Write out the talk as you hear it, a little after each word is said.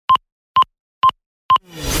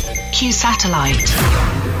Q Satellite.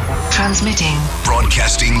 Transmitting.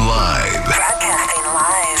 Broadcasting live.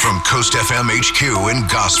 From Coast FM HQ in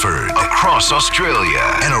Gosford. Across Australia.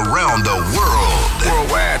 And around the world.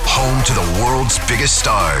 Worldwide. Home to the world's biggest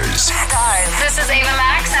stars. This is Ava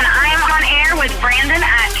Max, and I am on air with Brandon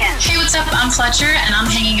Atkins. Hey, what's up? I'm Fletcher, and I'm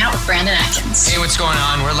hanging out with Brandon Atkins. Hey, what's going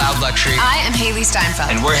on? We're Loud Luxury. I am Haley Steinfeld.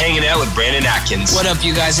 And we're hanging out with Brandon Atkins. What up,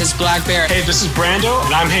 you guys? It's Black Bear. Hey, this is Brando,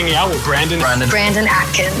 and I'm hanging out with Brandon Atkins. Brandon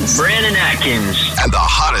Atkins. And the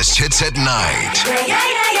hottest hits at night. Yeah.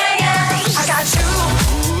 I got you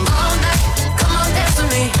all night. Come on, dance with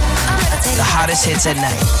me. The hottest hits at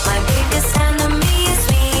night. My biggest enemy is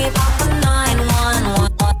me. Papa 911.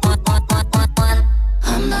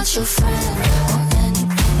 I'm not your friend or anything.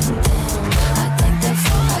 I think they're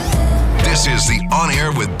for This is the On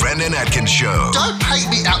Air with Brandon Atkins show. Don't paint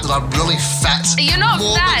me out that I'm really fat. You're not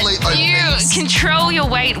fat. Obese. You control your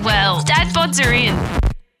weight well. Dad bods are in.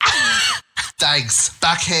 Thanks.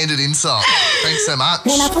 Backhanded insult. Thanks so much.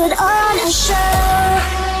 When I put on a show.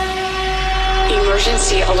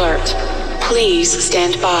 Emergency alert. Please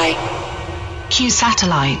stand by. Q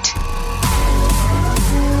Satellite.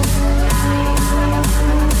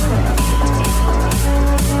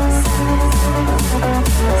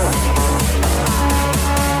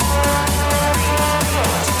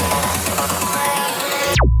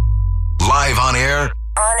 Live on air.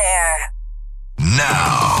 On air.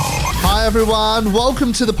 Now. Hi everyone,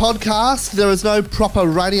 welcome to the podcast. There is no proper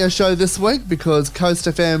radio show this week because Coast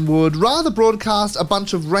FM would rather broadcast a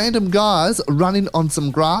bunch of random guys running on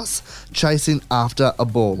some grass chasing after a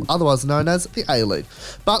ball, otherwise known as the A-League.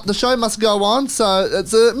 But the show must go on, so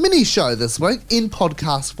it's a mini show this week in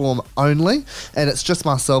podcast form only, and it's just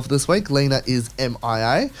myself this week. Lena is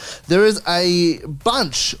MIA. There is a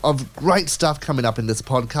bunch of great stuff coming up in this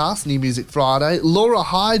podcast. New Music Friday, Laura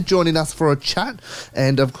Hyde joining us for a chat,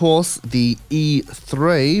 and of course the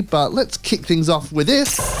E3, but let's kick things off with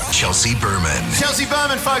this. Chelsea Berman. Chelsea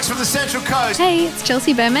Berman, folks, from the Central Coast. Hey, it's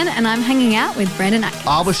Chelsea Berman, and I'm hanging out with Brandon Atkins.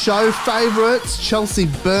 Our show favourites, Chelsea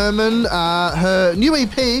Berman. Her new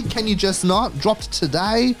EP, Can You Just Not, dropped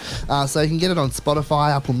today, so you can get it on Spotify,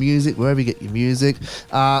 Apple Music, wherever you get your music.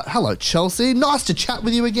 Hello, Chelsea. Nice to chat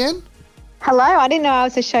with you again. Hello, I didn't know I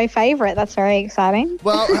was a show favourite. That's very exciting.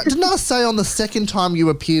 Well, didn't I say on the second time you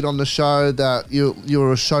appeared on the show that you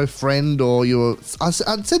were a show friend, or you were... I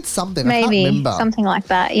said something, Maybe, I can't remember. Something like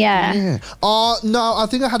that, yeah. Oh, no, I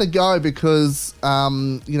think I had to go because,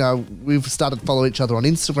 we've started to follow each other on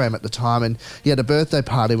Instagram at the time, and you had a birthday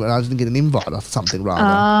party and I didn't get an invite or something rather.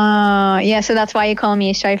 Oh, yeah, so that's why you're calling me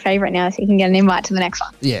a show favourite now, so you can get an invite to the next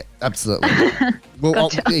one. Yeah, absolutely. Well,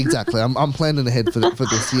 Gotcha. Exactly. I'm planning ahead for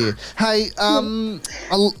this year. Hey,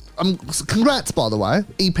 congrats, by the way.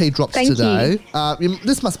 EP drops today. You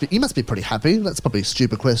must be pretty happy. That's probably a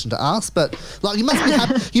stupid question to ask, but you must be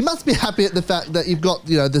happy. You must be happy at the fact that you've got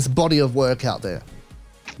this body of work out there.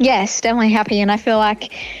 Yes, definitely happy, and I feel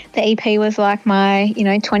like the EP was like my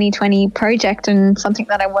 2020 project and something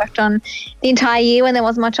that I worked on the entire year when there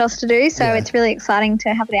wasn't much else to do, so It's really exciting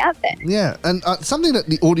to have it out there. Yeah, and something that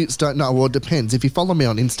the audience don't know, or it depends, if you follow me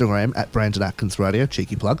on Instagram at Brandon Atkins Radio,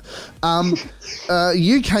 cheeky plug,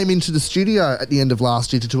 you came into the studio at the end of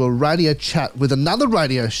last year to do a radio chat with another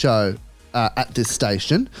radio show at this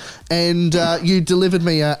station, and you delivered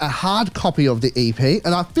me a hard copy of the EP,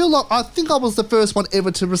 and I think I was the first one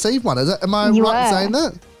ever to receive one. Am I right in saying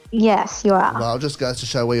that? Yes, you are. Well, it just goes to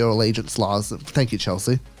show where your allegiance lies. Thank you,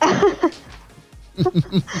 Chelsea.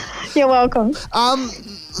 You're welcome.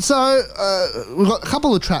 So we've got a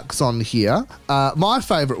couple of tracks on here. My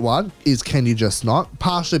favourite one is Can You Just Not,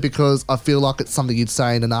 partially because I feel like it's something you'd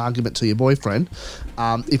say in an argument to your boyfriend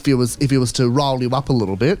if he was to roll you up a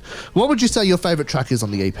little bit. What would you say your favourite track is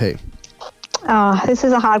on the EP? Oh, this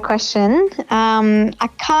is a hard question. I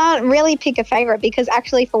can't really pick a favourite because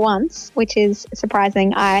actually for once, which is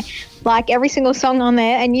surprising, I like every single song on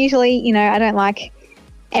there, and usually, I don't like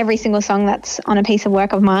every single song that's on a piece of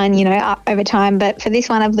work of mine, over time. But for this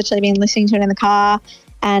one, I've literally been listening to it in the car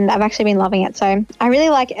and I've actually been loving it. So I really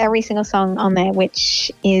like every single song on there, which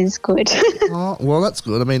is good. Oh, well, that's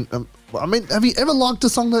good. I mean, have you ever liked a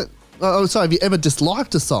song that... have you ever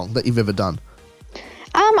disliked a song that you've ever done?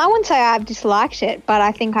 I wouldn't say I've disliked it, but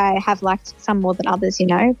I think I have liked some more than others,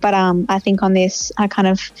 But I think on this, I kind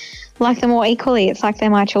of like them all equally. It's like they're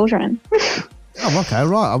my children. Oh, okay,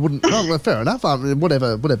 right. I wouldn't... well, fair enough.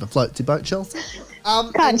 Whatever floats your boat, Chelsea.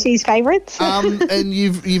 Can't choose favourites. And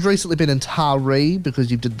you've recently been in Taree because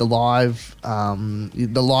you did the live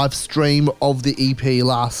stream of the EP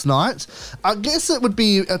last night. I guess it would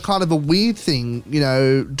be a kind of a weird thing,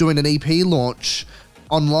 doing an EP launch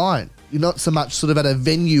online. you're not so much sort of at a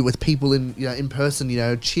venue with people in person,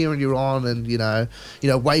 cheering you on and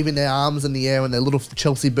waving their arms in the air and their little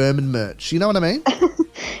Chelsea Berman merch. You know what I mean?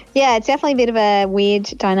 Yeah, it's definitely a bit of a weird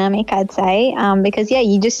dynamic, I'd say, because,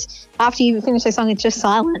 you just, after you finish the song, it's just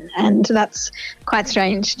silent, and that's quite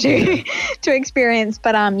strange to experience.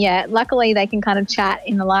 But, luckily they can kind of chat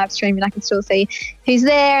in the live stream and I can still see who's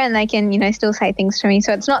there and they can, still say things to me.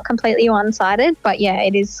 So it's not completely one-sided, but,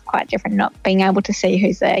 it is quite different not being able to see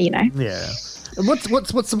who's there, Yeah. And what's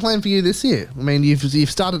the plan for you this year? I mean,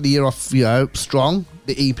 you've started the year off, strong,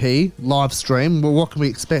 the EP, live stream. Well, what can we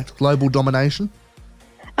expect? Global domination?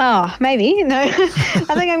 Oh, maybe. No, I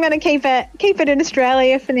think I'm going to keep it in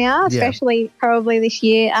Australia for now, especially probably this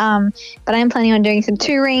year. But I am planning on doing some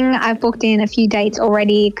touring. I've booked in a few dates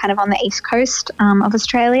already kind of on the east coast of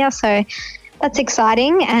Australia. So that's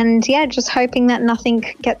exciting. And, just hoping that nothing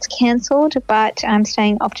gets cancelled, but I'm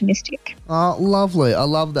staying optimistic. Oh, lovely. I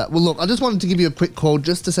love that. Well, look, I just wanted to give you a quick call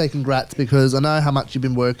just to say congrats because I know how hard you've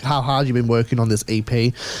been working on this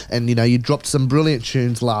EP, and you dropped some brilliant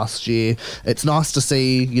tunes last year. It's nice to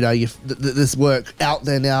see this work out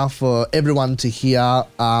there now for everyone to hear.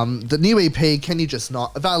 The new EP, Can You Just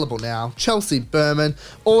Not, available now. Chelsea Berman,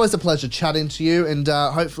 always a pleasure chatting to you, and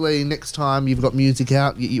hopefully next time you've got music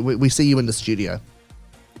out, we see you in the studio.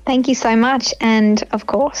 Thank you so much, and of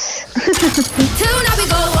course. This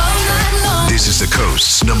is the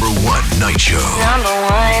Coast's #1 night show.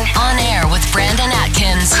 #1. On air with Brandon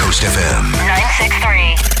Atkins. Coast FM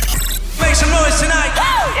 96.3. Make some noise tonight.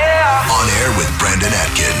 Yeah. On air with Brandon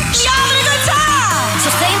Atkins. Y'all having a good time? So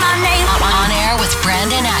say my name. On air with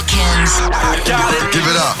Brandon Atkins. Got it. Give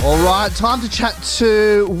it up. All right, time to chat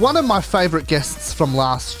to one of my favourite guests from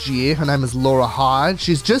last year. Her name is Laura Hyde.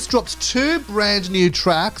 She's just dropped 2 brand new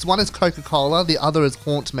tracks. One is Coca-Cola, the other is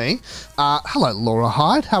Haunt Me. Hello, Laura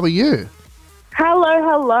Hyde. How are you?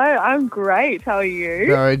 Hello. I'm great. How are you?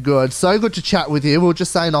 Very good. So good to chat with you. We were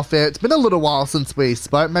just saying off air, it's been a little while since we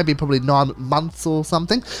spoke, maybe probably 9 months or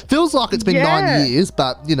something. Feels like it's been 9 years,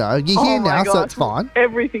 but, you're here now, so it's fine.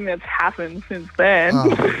 Everything that's happened since then.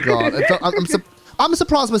 Oh, God. I'm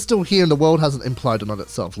surprised we're still here and the world hasn't imploded on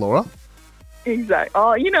itself, Laura. Exactly.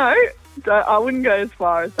 Oh, I wouldn't go as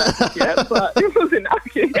far as that yet, but it was enough.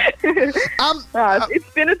 It's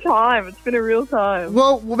been a time. It's been a real time.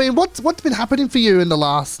 Well, I mean, what's been happening for you in the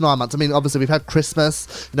last 9 months? I mean, obviously we've had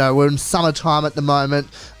Christmas. We're in summertime at the moment.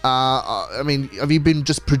 I mean, have you been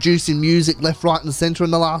just producing music left, right, and centre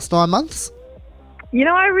in the last 9 months?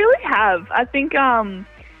 I really have. I think a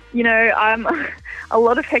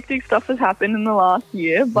lot of hectic stuff has happened in the last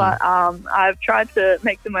year, but I've tried to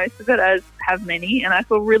make the most of it, as have many, and I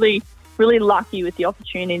feel really, really lucky with the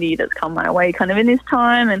opportunity that's come my way kind of in this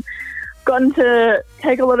time, and gotten to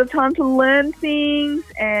take a lot of time to learn things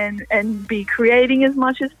and be creating as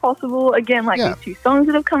much as possible. Again, these 2 songs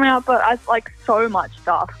that have come out, but I like so much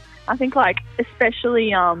stuff. I think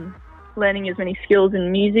especially learning as many skills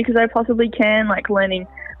in music as I possibly can, learning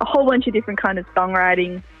a whole bunch of different kind of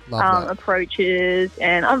songwriting approaches,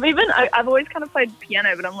 and I've always kind of played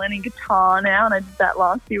piano, but I'm learning guitar now, and I did that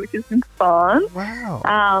last year, which has been fun. Wow.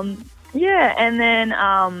 And then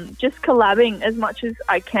just collabing as much as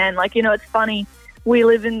I can. It's funny, we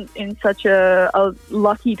live in such a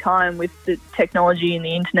lucky time with the technology and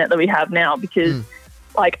the internet that we have now, because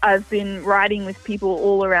I've been writing with people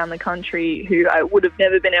all around the country who I would have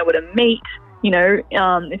never been able to meet,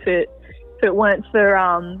 if it weren't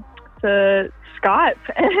for Skype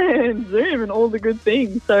and Zoom and all the good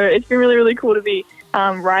things. So it's been really, really cool to be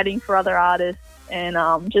writing for other artists and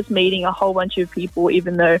just meeting a whole bunch of people,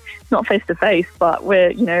 even though it's not face-to-face, but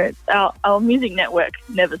we're, our music network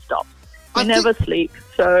never stops. We never sleep.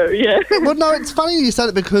 So, yeah. Well, no, it's funny you said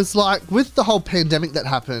it because, with the whole pandemic that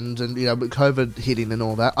happened and, with COVID hitting and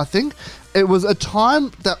all that, I think it was a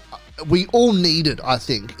time that we all needed, I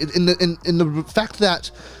think, in the fact that,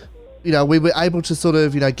 we were able to sort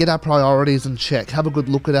of, get our priorities in check, have a good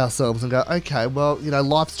look at ourselves and go, okay, well,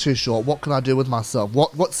 life's too short. What can I do with myself?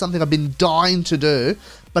 What's something I've been dying to do,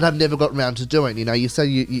 but I've never got around to doing? You say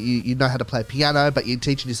you know how to play piano, but you're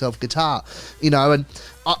teaching yourself guitar, and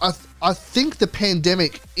I think the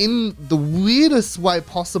pandemic, in the weirdest way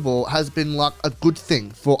possible, has been a good thing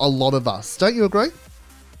for a lot of us. Don't you agree?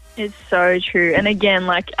 It's so true. And again,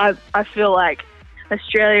 I feel like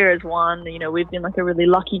Australia is one, we've been a really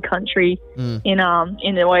lucky country in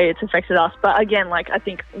the way it's affected us. But again, I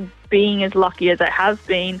think being as lucky as I have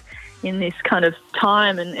been in this kind of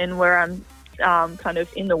time and where I'm kind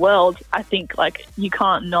of in the world, I think you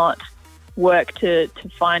can't not work to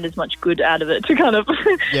find as much good out of it to kind of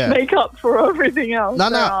make up for everything else. No,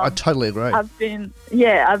 I totally agree. I've been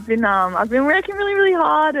working really, really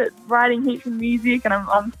hard at writing heaps of music, and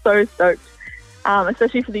I'm so stoked.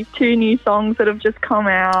 Especially for these 2 new songs that have just come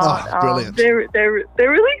out. Oh, brilliant. They're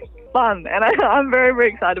really fun, and I'm very, very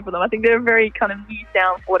excited for them. I think they're a very kind of new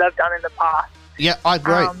sound for what I've done in the past. Yeah, I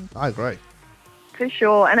agree. I agree. For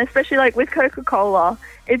sure, and especially like with Coca-Cola,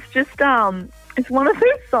 it's just it's one of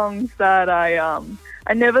those songs that I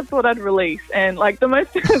never thought I'd release, and like the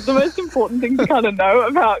most important thing to kind of know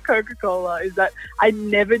about Coca-Cola is that I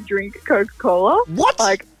never drink Coca-Cola. What?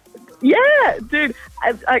 Like, yeah, dude.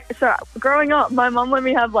 So growing up, my mum let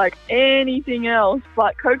me have like anything else,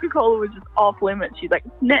 but Coca-Cola was just off limits. She's like,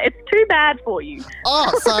 it's too bad for you.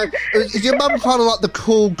 Oh, so is your mum kind of like the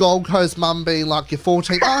cool Gold Coast mum being like, you're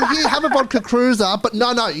 14, oh, here, have a vodka cruiser, but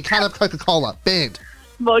no, you can't have Coca-Cola. Banned.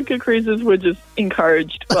 Vodka cruisers were just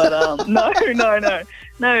encouraged, but no. I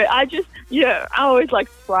always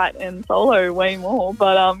liked Sprite and Solo way more,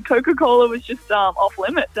 but Coca-Cola was just off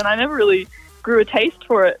limits, and I never really grew a taste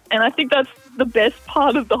for it. And I think that's the best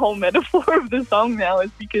part of the whole metaphor of the song now,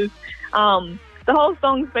 is because the whole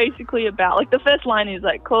song's basically about, like, the first line is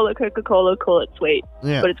like, call it Coca-Cola, call it sweet,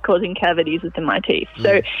 but it's causing cavities within my teeth.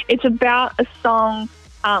 So it's about a song,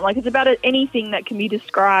 it's about anything that can be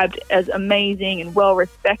described as amazing and well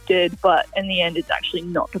respected, but in the end it's actually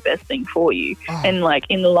not the best thing for you. And like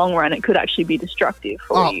in the long run it could actually be destructive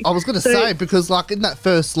for you. I was going to say, because like in that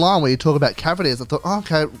first line where you talk about cavities, I thought,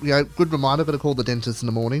 okay, good reminder, got to call the dentist in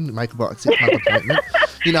the morning, make a 6-month appointment.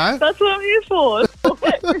 That's what I'm here for.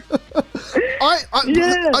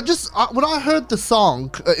 When I heard the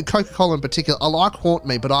song, Coca-Cola in particular, I like Haunt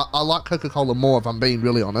Me, but I like Coca-Cola more, if I'm being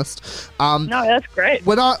really honest. No, that's great.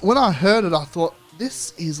 When I heard it, I thought,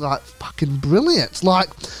 this is like fucking brilliant.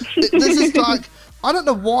 Like, this is like, I don't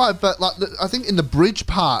know why, but like, I think in the bridge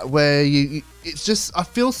part where it's just, I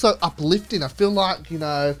feel so uplifting. I feel like,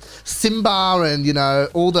 Simba and,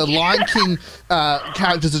 all the Lion King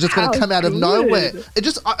characters are just going to come out of nowhere. It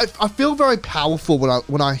just, I feel very powerful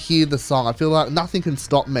when I hear the song. I feel like nothing can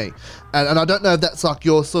stop me. And I don't know if that's like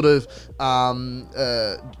your sort of,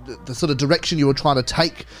 the sort of direction you were trying to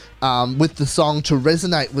take with the song to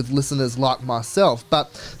resonate with listeners like myself.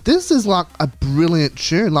 But this is like a brilliant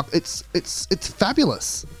tune. Like, it's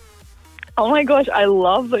fabulous. Oh my gosh, I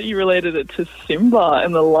love that you related it to Simba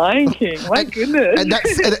and the Lion King. My goodness.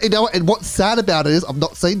 And what's sad about it is I've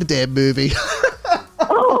not seen the damn movie.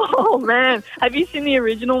 Oh man, have you seen the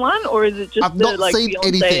original one, or is it just I've not seen Beyonce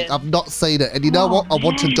anything. I've not seen it, and you know what? I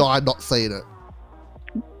want to die not seeing it.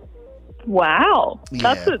 Wow,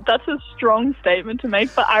 that's a strong statement to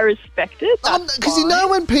make, but I respect it. Because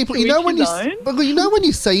when people, when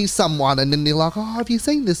you see someone and then they're like, "Oh, have you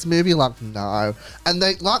seen this movie?" You're like, no, and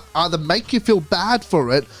they like either make you feel bad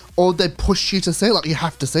for it or they push you to see it. Like, you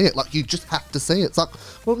have to see it. Like, you just have to see it. It's like,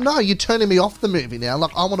 well, no, you're turning me off the movie now.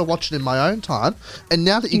 Like, I want to watch it in my own time, and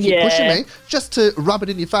now that you keep pushing me just to rub it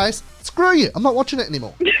in your face, screw you. I'm not watching it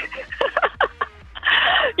anymore.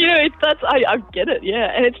 I get it,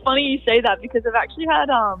 yeah. And it's funny you say that, because I've actually had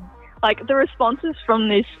the responses from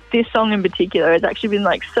this song in particular has actually been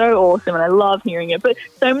like so awesome, and I love hearing it. But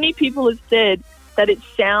so many people have said that it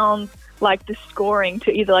sounds like the scoring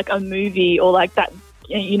to either like a movie or like that,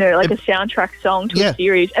 a soundtrack song to a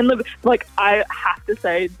series. And look, I have to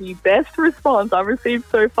say the best response I've received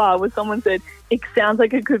so far was someone said, it sounds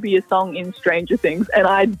like it could be a song in Stranger Things, and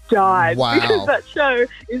I died because that show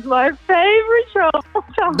is my favorite show of all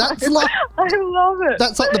time. I love it.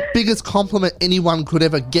 That's like the biggest compliment anyone could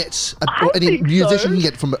ever get, or any musician can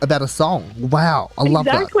get from about a song. Wow, I love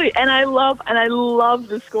that. Exactly, and I love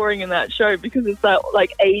the scoring in that show, because it's that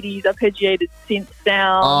like 80s arpeggiated synth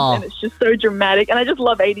sound, and it's just so dramatic. And I just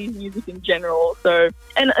love 80s music in general. So,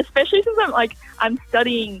 and especially since I'm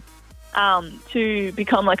studying to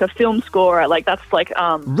become like a film scorer, like that's like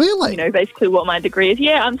really, basically what my degree is.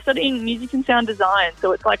 Yeah, I'm studying music and sound design,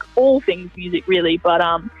 so it's like all things music really, but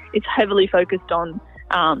it's heavily focused on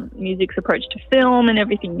music's approach to film and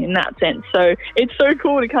everything in that sense. So it's so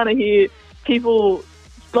cool to kind of hear people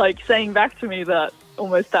like saying back to me that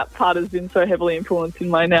almost that part has been so heavily influenced in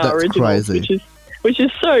my originals, which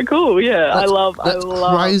is so cool. Yeah, I love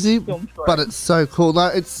crazy, film scoring. But it's so cool. No,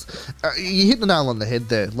 it's you hit the nail on the head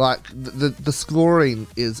there. Like the scoring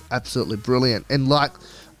is absolutely brilliant, and like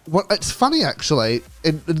Well, it's funny actually,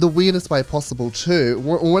 in the weirdest way possible too.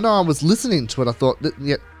 When I was listening to it, I thought,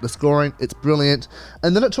 yeah, the scoring, it's brilliant.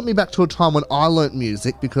 And then it took me back to a time when I learnt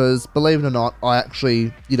music because, believe it or not, I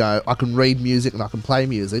actually, I can read music and I can play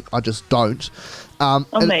music. I just don't.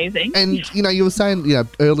 Amazing. And you were saying,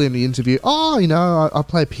 earlier in the interview, I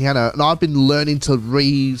play piano, and I've been learning to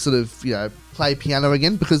play piano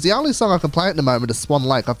again because the only song I can play at the moment is Swan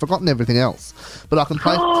Lake. I've forgotten everything else, but I can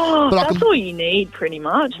play. That's all you need, pretty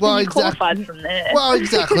much. Well, you qualified from there. Well,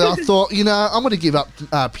 exactly. I thought, I'm going to give up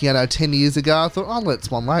piano 10 years ago. I thought, I'll let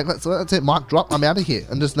Swan Lake. That's it. Mic drop. I'm out of here,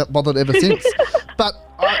 and just not bothered ever since. But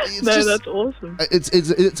that's awesome.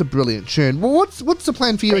 It's a brilliant tune. Well, what's the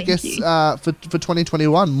plan for you? For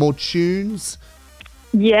 2021? More tunes.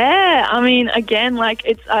 Yeah, I mean, again,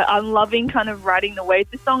 I'm loving kind of riding the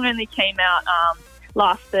wave. This song only came out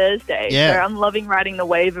last Thursday, so I'm loving riding the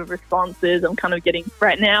wave of responses. I'm kind of getting,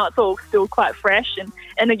 right now, it's all still quite fresh,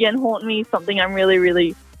 and again, Haunt Me is something I'm really,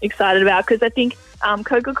 really excited about because I think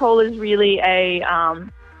Coca-Cola is really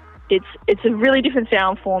it's a really different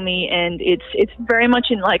sound for me, and it's very much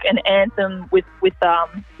in like an anthem with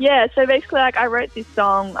so basically I wrote this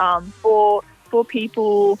song for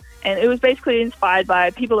people. And it was basically inspired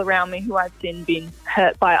by people around me who I've seen being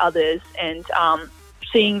hurt by others and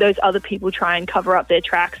seeing those other people try and cover up their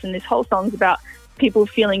tracks. And this whole song's about people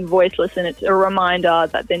feeling voiceless, and it's a reminder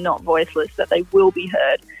that they're not voiceless, that they will be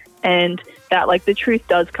heard, and that the truth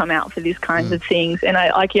does come out for these kinds of things. And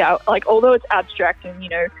I although it's abstract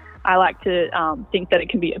and, I like to think that it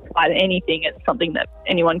can be applied to anything. It's something that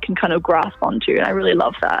anyone can kind of grasp onto, and I really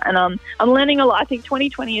love that. And I'm learning a lot. I think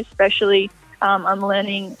 2020 especially, I'm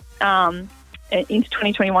learning into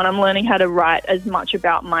 2021, I'm learning how to write as much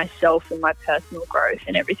about myself and my personal growth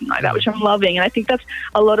and everything like that, which I'm loving. And I think that's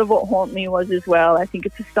a lot of what Haunt Me was as well. I think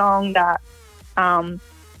it's a song that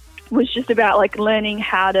was just about learning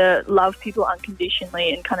how to love people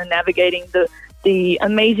unconditionally and kind of navigating the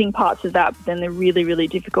amazing parts of that, but then the really, really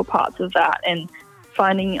difficult parts of that, and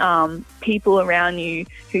finding people around you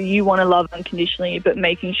who you want to love unconditionally, but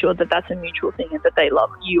making sure that that's a mutual thing and that they love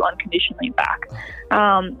you unconditionally back,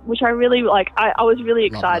 which I really like. I was really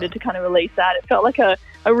excited to kind of release that. It felt like a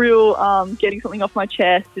real getting something off my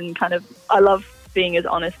chest, and kind of I love being as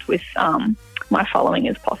honest with my following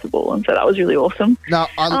as possible, and so that was really awesome. Now,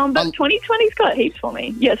 but 2020's got heaps for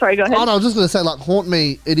me. Yeah, sorry, go ahead. I was just going to say, Haunt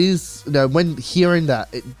Me, it is, when hearing that,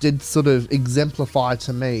 it did sort of exemplify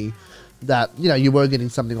to me that you were getting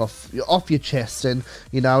something off your chest, and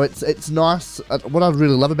it's nice. What I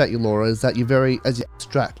really love about you, Laura, is that you're very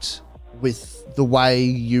abstract with the way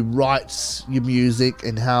you write your music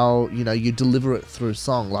and how you deliver it through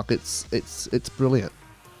song. It's brilliant.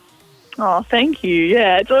 Oh, thank you.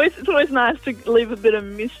 Yeah, it's always nice to leave a bit of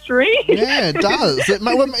mystery. Yeah, it does.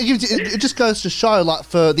 It just goes to show,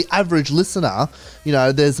 for the average listener,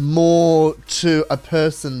 there's more to a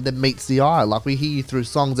person than meets the eye. We hear you through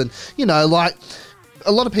songs, and a lot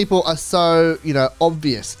of people are so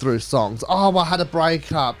obvious through songs. Oh, I had a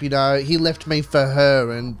breakup. He left me for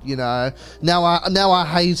her, and now I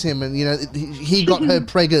hate him, and he got her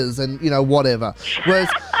preggers, and whatever. Whereas,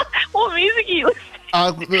 what music are you listening? I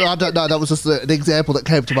don't know. That was just an example that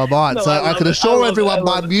came to my mind. No, so I can assure everyone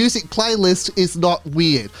my music playlist is not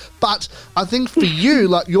weird. But I think for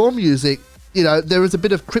you, your music, there is a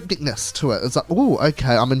bit of crypticness to it. It's oh,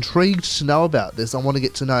 okay, I'm intrigued to know about this. I want to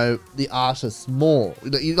get to know the artist more.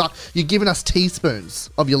 You're giving us teaspoons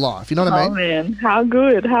of your life. You know what I mean? Oh man, how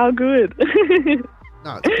good! How good!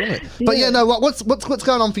 No, it's brilliant. But what's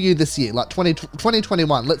going on for you this year?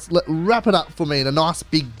 2021. Let's wrap it up for me in a nice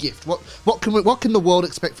big gift. What can the world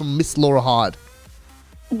expect from Miss Laura Hyde?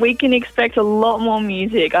 We can expect a lot more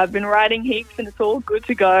music. I've been writing heaps, and it's all good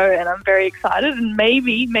to go, and I'm very excited. And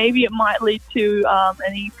maybe it might lead to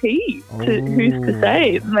an EP. Who's to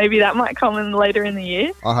say? Maybe that might come in later in the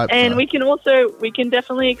year. I hope and so. we can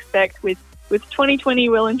definitely expect with 2020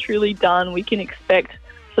 well and truly done, we can expect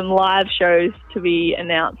some live shows to be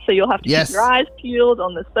announced. So you'll have to keep your eyes peeled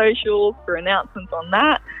on the socials for announcements on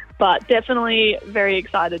that. But definitely very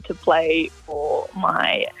excited to play for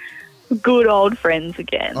my good old friends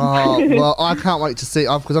again. Oh, well, I can't wait to see,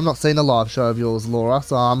 because I've not seen a live show of yours, Laura,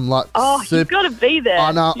 so I'm you've got to be there.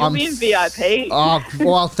 I know. You'll be in VIP. Oh,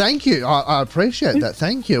 well, thank you. I appreciate that.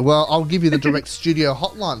 Thank you. Well, I'll give you the direct studio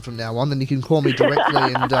hotline from now on, and you can call me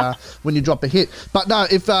directly and when you drop a hit. But no,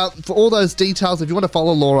 if for all those details, if you want to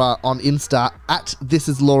follow Laura on Insta,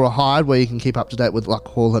 @ThisIsLauraHyde, where you can keep up to date with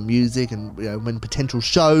all her music and when potential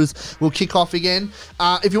shows will kick off again.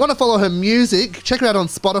 If you want to follow her music, check her out on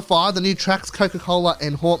Spotify. The the new tracks, Coca-Cola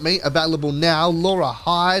and Haunt Me, available now. Laura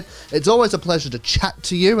Hyde, it's always a pleasure to chat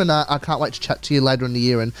to you, and I can't wait to chat to you later in the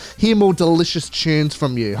year and hear more delicious tunes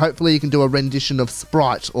from you. Hopefully you can do a rendition of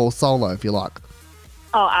Sprite or Solo if you like.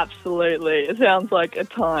 Oh, absolutely. It sounds like a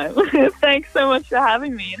time. Thanks so much for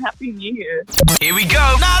having me, and Happy New Year. Here we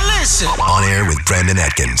go. Now listen. On air with Brandon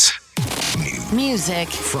Atkins. Music.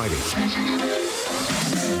 Friday.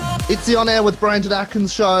 It's the On Air with Brandon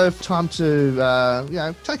Atkins show. Time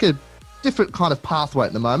to, take a different kind of pathway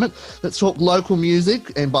at the moment. Let's talk local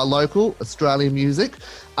music, and by local, Australian music.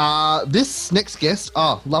 This next guest,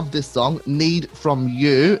 love this song, Need From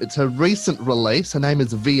You. It's her recent release. Her name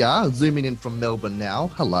is Via, zooming in from Melbourne now.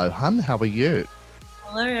 Hello, hun. How are you?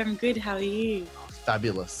 Hello, I'm good. How are you?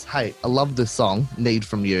 Fabulous. Hey, I love this song, Need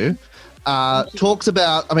From You. Talks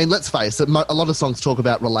about, I mean, let's face it, a lot of songs talk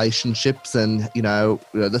about relationships and,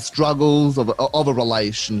 the struggles of a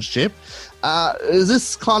relationship. Is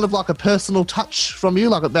this kind of like a personal touch from you,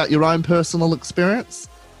 like about your own personal experience?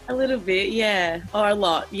 A little bit, yeah. Or a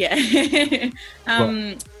lot, yeah.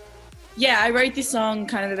 Yeah, I wrote this song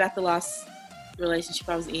kind of about the last relationship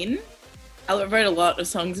I was in. I wrote a lot of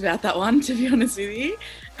songs about that one, to be honest with you.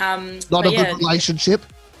 Not a good relationship?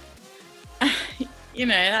 That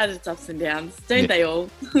has its ups and downs. Don't they all?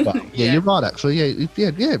 Well, yeah, you're right, actually. Yeah,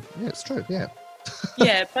 it's true, yeah.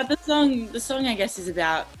 Yeah, but the song, I guess, is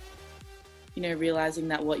about, realising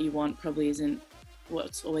that what you want probably isn't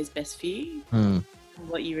what's always best for you,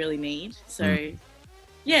 what you really need. So,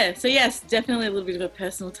 so yes, definitely a little bit of a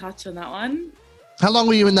personal touch on that one. How long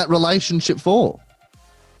were you in that relationship for?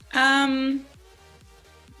 Maybe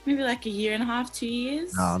like a year and a half, 2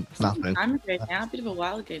 years. No, nothing. Time ago now, a bit of a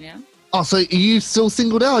while ago now. Oh, so are you still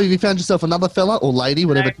single now, or have you found yourself another fella or lady,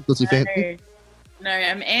 whatever tickles your fancy? No,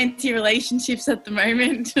 I'm anti-relationships at the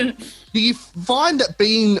moment. Do you find that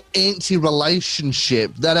being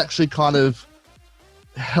anti-relationship, that actually kind of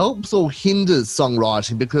helps or hinders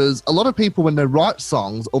songwriting? Because a lot of people, when they write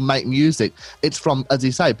songs or make music, it's from, as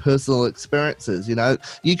you say, personal experiences.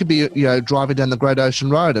 You could be, driving down the Great Ocean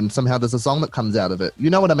Road and somehow there's a song that comes out of it. You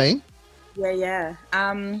know what I mean? Yeah.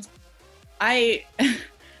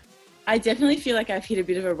 I definitely feel like I've hit a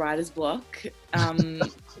bit of a writer's block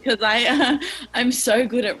because I'm so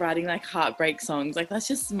good at writing like heartbreak songs. Like that's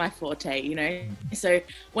just my forte, So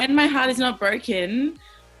when my heart is not broken,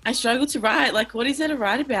 I struggle to write. Like, what is there to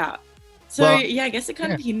write about? So I guess it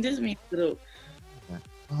kind of hinders me a little.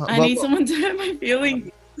 I need someone to hurt my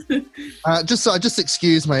feelings. Just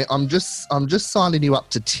excuse me. I'm just signing you up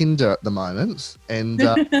to Tinder at the moment, and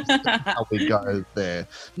how we go there.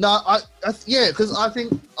 No, because I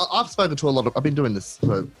think I've spoken to a lot of. I've been doing this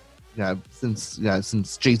for,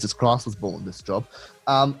 since Jesus Christ was born. This job,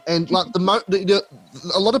 and like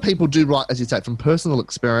a lot of people do write, as you say, from personal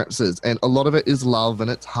experiences, and a lot of it is love and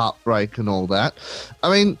it's heartbreak and all that. I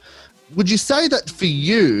mean, would you say that for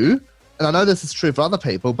you? And I know this is true for other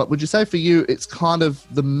people, but would you say for you it's kind of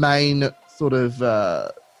the main sort of,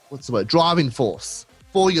 driving force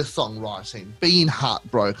for your songwriting, being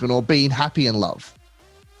heartbroken or being happy in love?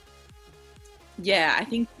 Yeah, I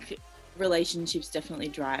think relationships definitely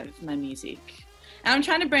drive my music. And I'm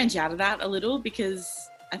trying to branch out of that a little because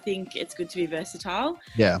I think it's good to be versatile.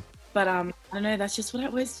 Yeah. But I don't know, that's just what I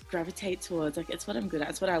always gravitate towards. Like, it's what I'm good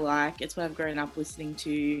at. It's what I like. It's what I've grown up listening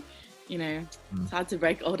to. It's hard to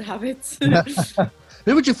break old habits.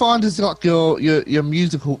 Who would you find is like your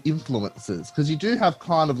musical influences? Because you do have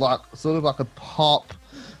kind of like sort of like a pop,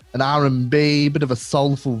 an R&B, bit of a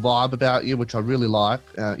soulful vibe about you, which I really like.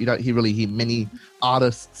 You don't really hear many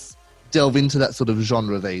artists delve into that sort of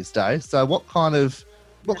genre these days. So what's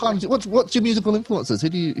your musical influences? Who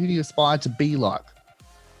do you aspire to be like?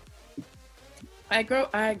 I grew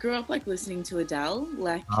up like listening to Adele.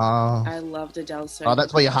 Like I loved Adele so much. Oh,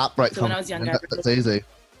 that's where your heartbreak comes. When I was younger, that's easy.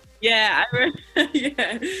 Yeah,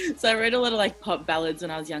 So I wrote a lot of like pop ballads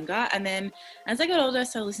when I was younger, and then as I got older, I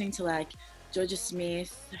started listening to like Georgia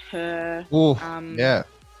Smith, Her. Oh, yeah.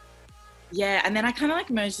 Yeah, and then I kind of like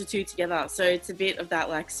merged the two together. So it's a bit of that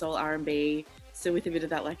like soul R&B, so with a bit of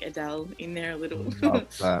that like Adele in there a little.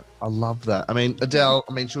 I love that. I mean, Adele.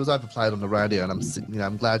 I mean, she was overplayed on the radio, and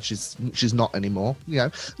I'm glad she's not anymore. No,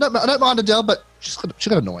 I don't mind Adele, but she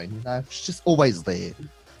got annoying. She's just always there.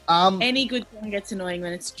 Any good song gets annoying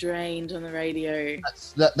when it's drained on the radio.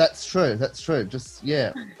 That's true. Just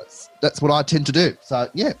that's what I tend to do. So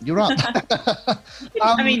yeah, you're right.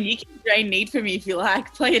 I mean, you can drain Need For Me if you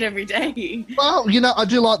like. Play it every day. Well, I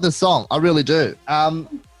do like this song. I really do. I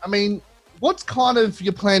mean, what's kind of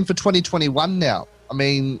your plan for 2021 now? I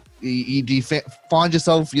mean, do you find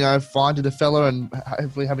yourself, finding a fella and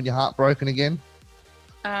hopefully having your heart broken again?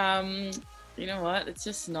 You know what? It's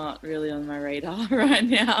just not really on my radar right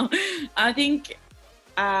now. I think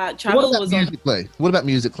travel was musically? What about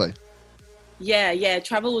musically? Yeah.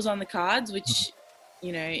 Travel was on the cards, which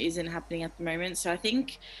isn't happening at the moment. So I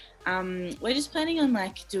think we're just planning on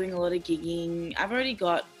like doing a lot of gigging. I've already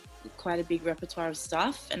got quite a big repertoire of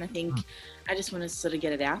stuff, and I think I just want to sort of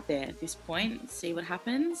get it out there at this point, see what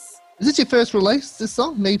happens. Is this your first release? This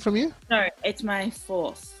song, Need From You? No, it's my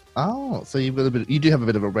fourth. Oh, so you do have a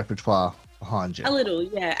bit of a repertoire behind you. A little,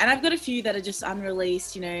 yeah, and I've got a few that are just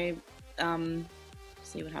unreleased. See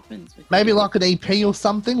what happens. Maybe like an EP or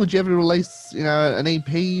something. Would you ever release, an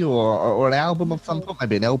EP or an album of some sort?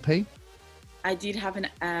 Maybe an LP. I did have an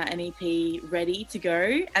EP ready to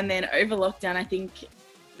go, and then over lockdown, I think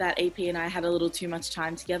that EP and I had a little too much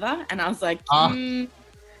time together, and I was like,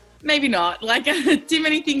 maybe not. Like, too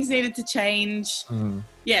many things needed to change.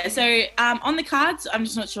 Yeah, so on the cards, I'm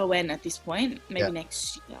just not sure when at this point. Maybe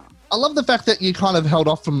next year. I love the fact that you kind of held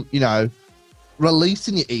off from,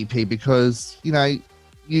 releasing your EP because,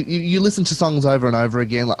 you listen to songs over and over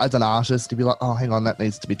again, like as an artist, to be like, oh, hang on, that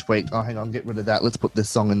needs to be tweaked. Oh, hang on, get rid of that. Let's put this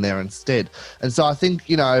song in there instead. And so I think,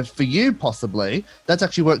 for you possibly, that's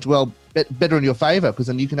actually worked better in your favour because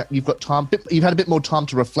then you've got time. You've had a bit more time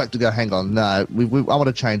to reflect to go, hang on, no, I want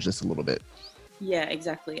to change this a little bit. Yeah,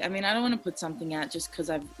 exactly. I mean, I don't want to put something out just because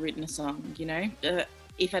I've written a song.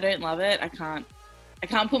 If I don't love it, I can't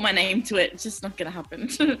put my name to it. It's just not going to happen.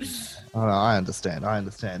 Oh, no, I understand.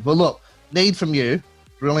 Well, look, Need From You.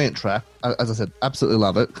 Brilliant track. As I said, absolutely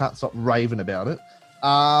love it. Can't stop raving about it.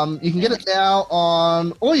 You can get it now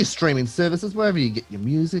on all your streaming services, wherever you get your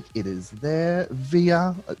music. It is there.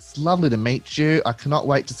 Via. It's lovely to meet you. I cannot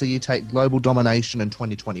wait to see you take global domination in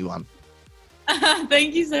 2021.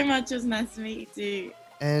 Thank you so much. It was nice to meet you too.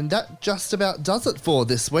 And that just about does it for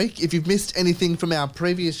this week. If you've missed anything from our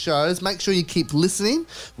previous shows, make sure you keep listening.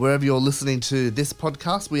 Wherever you're listening to this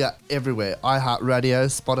podcast, we are everywhere. iHeartRadio,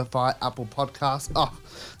 Spotify, Apple Podcasts. Oh,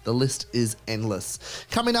 the list is endless.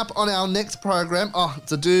 Coming up on our next program,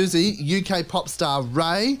 it's a doozy. UK pop star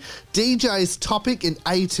Ray, DJ's Topic in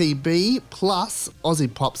ATB, plus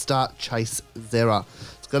Aussie pop star Chase Zera.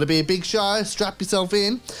 Got to be a big show. Strap yourself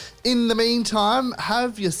in. In the meantime,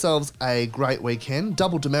 have yourselves a great weekend.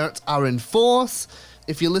 Double demerits are in force.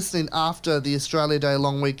 If you're listening after the Australia Day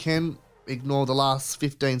long weekend, ignore the last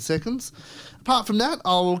 15 seconds. Apart from that,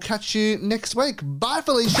 I will catch you next week. Bye,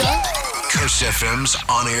 Felicia. Coast FM's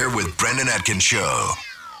On Air with Brendan Atkins Show.